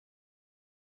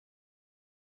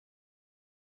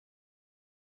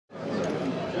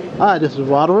Hi, this is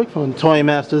Roderick from Toy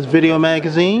Masters Video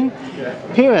Magazine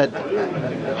here at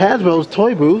Hasbro's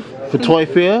Toy Booth for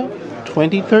ToyFair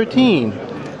 2013.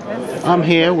 I'm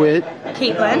here with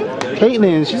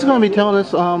Caitlin. She's going to be telling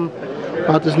us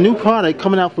about this new product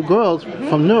coming out for girls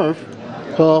from Nerf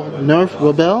called Nerf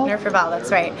Rebelle. Nerf Rebelle,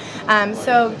 that's right.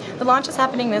 So the launch is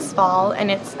happening this fall, and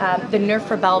it's the Nerf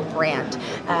Rebelle brand.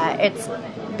 It's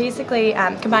basically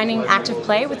combining active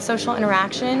play with social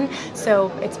interaction,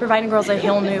 so it's providing girls a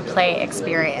whole new play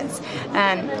experience.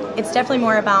 It's definitely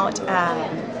more about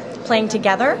playing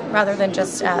together rather than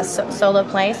just solo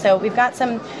play. So we've got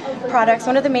some products.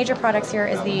 One of the major products here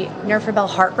is the Nerf Rebelle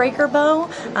Heartbreaker Bow.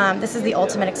 This is the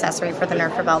ultimate accessory for the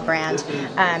Nerf Rebelle brand.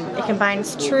 It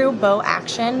combines true bow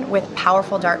action with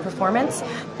powerful dart performance.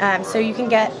 So you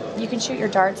can shoot your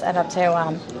darts at up to,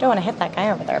 you don't want to hit that guy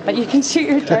over there, but you can shoot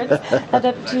your darts at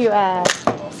up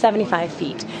to 75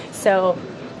 feet. So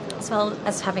as well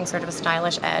as having sort of a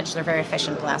stylish edge, they're very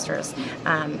efficient blasters.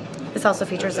 This also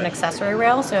features an accessory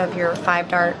rail, so you have your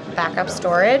 5-dart backup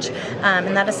storage,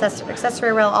 and that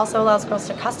accessory rail also allows girls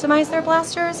to customize their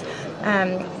blasters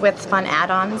with fun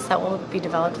add-ons that will be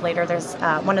developed later. There's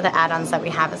one of the add-ons that we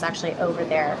have is actually over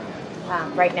there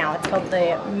right now. It's called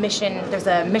the Mission. There's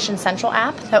a Mission Central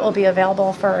app that will be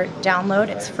available for download.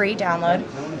 It's free download.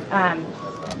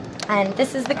 And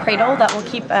this is the cradle that will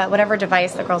keep whatever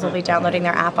device the girls will be downloading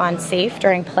their app on safe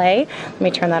during play. Let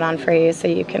me turn that on for you so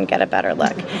you can get a better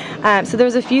look. So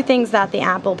there's a few things that the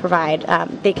app will provide.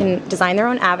 They can design their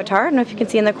own avatar. I don't know if you can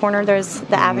see in the corner there's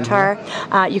the avatar.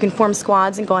 You can form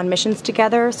squads and go on missions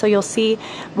together. So you'll see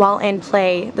while in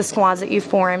play the squads that you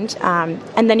formed.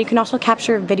 And then you can also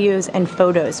capture videos and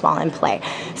photos while in play.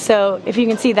 So if you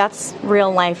can see, that's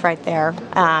real life right there.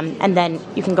 And then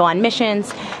you can go on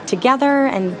missions together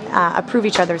and approve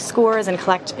each other's scores and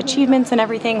collect achievements and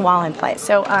everything while in play.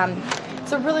 So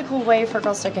it's a really cool way for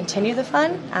girls to continue the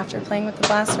fun after playing with the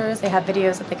blasters. They have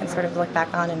videos that they can sort of look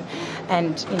back on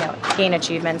and you know, gain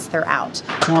achievements throughout.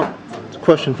 Now,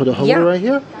 question for the holder right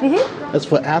here. That's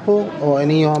for Apple or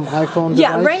any iPhone device?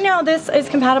 Yeah, right now this is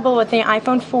compatible with the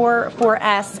iPhone 4,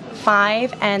 4S,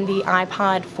 5, and the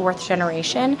iPod 4th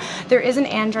generation. There is an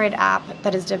Android app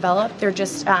that is developed. They're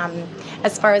just,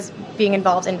 as far as being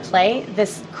involved in play,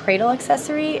 this cradle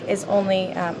accessory is only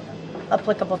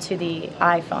applicable to the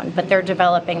iPhone, but they're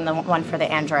developing the one for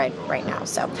the Android right now.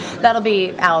 So that'll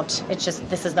be out. It's just,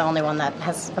 this is the only one that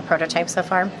has a prototype so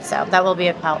far. So that will be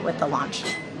out with the launch.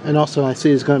 And also I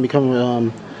see it's going to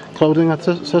become clothing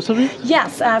accessory?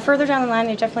 Yes, further down the line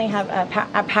you definitely have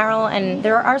apparel, and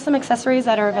there are some accessories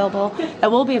that are available,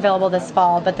 that will be available this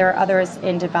fall, but there are others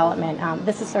in development.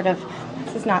 This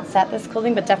is not set, this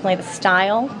clothing, but definitely the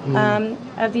style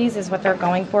of these is what they're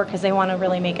going for, because they want to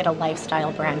really make it a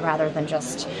lifestyle brand rather than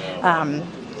just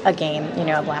a game, you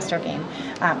know, a blaster game.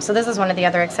 So this is one of the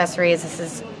other accessories. This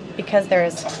is because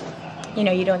there's, you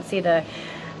know, you don't see the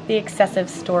excessive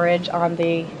storage on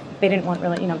the, they didn't want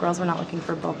really, you know, girls were not looking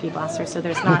for bulky blasters, so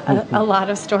there's not a lot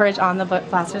of storage on the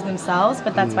blasters themselves,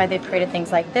 but that's why they've created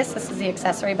things like this. This is the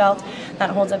accessory belt that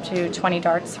holds up to 20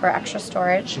 darts for extra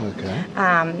storage. Okay.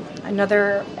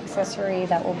 Another accessory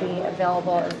that will be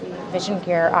available is the Vision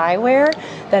Gear eyewear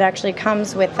that actually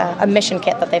comes with a mission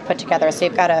kit that they put together. So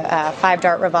you've got a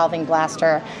 5-dart revolving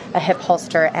blaster, a hip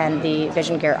holster, and the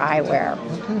Vision Gear eyewear.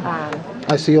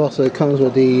 I see also it comes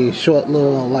with the short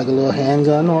little, like a little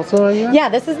handgun also right here? Yeah,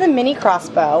 this is the mini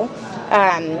crossbow.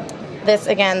 This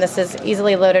is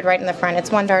easily loaded right in the front.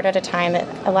 It's 1 dart at a time. It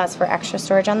allows for extra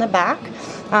storage on the back.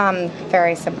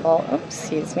 Very simple. Oops,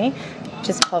 excuse me.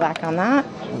 Just pull back on that.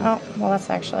 Oh, well, that's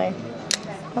actually,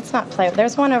 let's not play.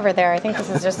 There's one over there. I think this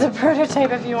is just a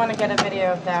prototype if you want to get a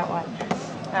video of that one.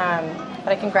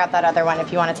 But I can grab that other one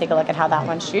if you want to take a look at how that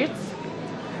one shoots.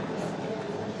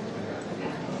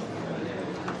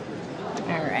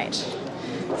 All right.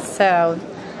 So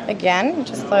again, you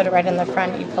just load it right in the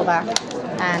front, you pull back,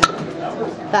 and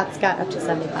that's got up to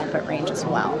 75-foot range as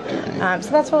well. So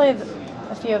that's really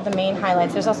a few of the main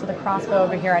highlights. There's also the crossbow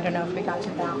over here. I don't know if we got to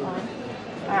that one.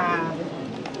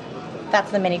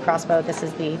 That's the mini crossbow. This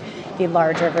is the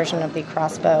larger version of the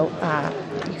crossbow.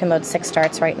 You can load 6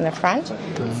 darts right in the front.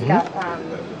 It's got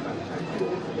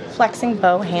flexing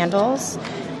bow handles.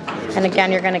 And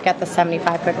again, you're going to get the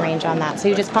 75-foot range on that. So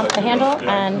you just pump the handle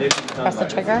and press the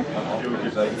trigger.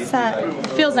 It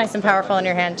feels nice and powerful in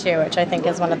your hand too, which I think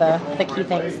is one of the key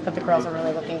things that the girls are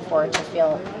really looking for, to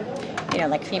feel, you know,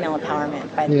 like female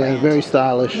empowerment by the brand. Very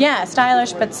stylish. Yeah,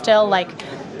 stylish, but still like,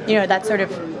 you know, that sort of,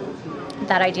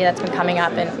 that idea that's been coming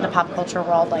up in the pop culture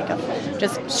world, like of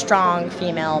just strong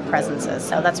female presences.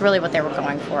 So that's really what they were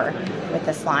going for with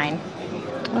this line.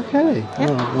 Okay.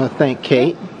 Yeah. I want to thank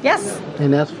Kate. Yes.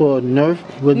 And that's for Nerf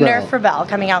Rebelle. Nerf Rebelle,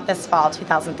 coming out this fall,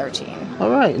 2013. All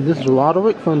right. And this is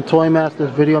Roderick from Toy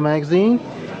Masters Video Magazine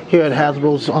here at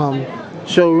Hasbro's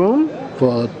showroom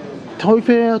for Toy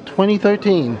Fair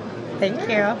 2013. Thank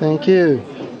you. Thank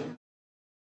you.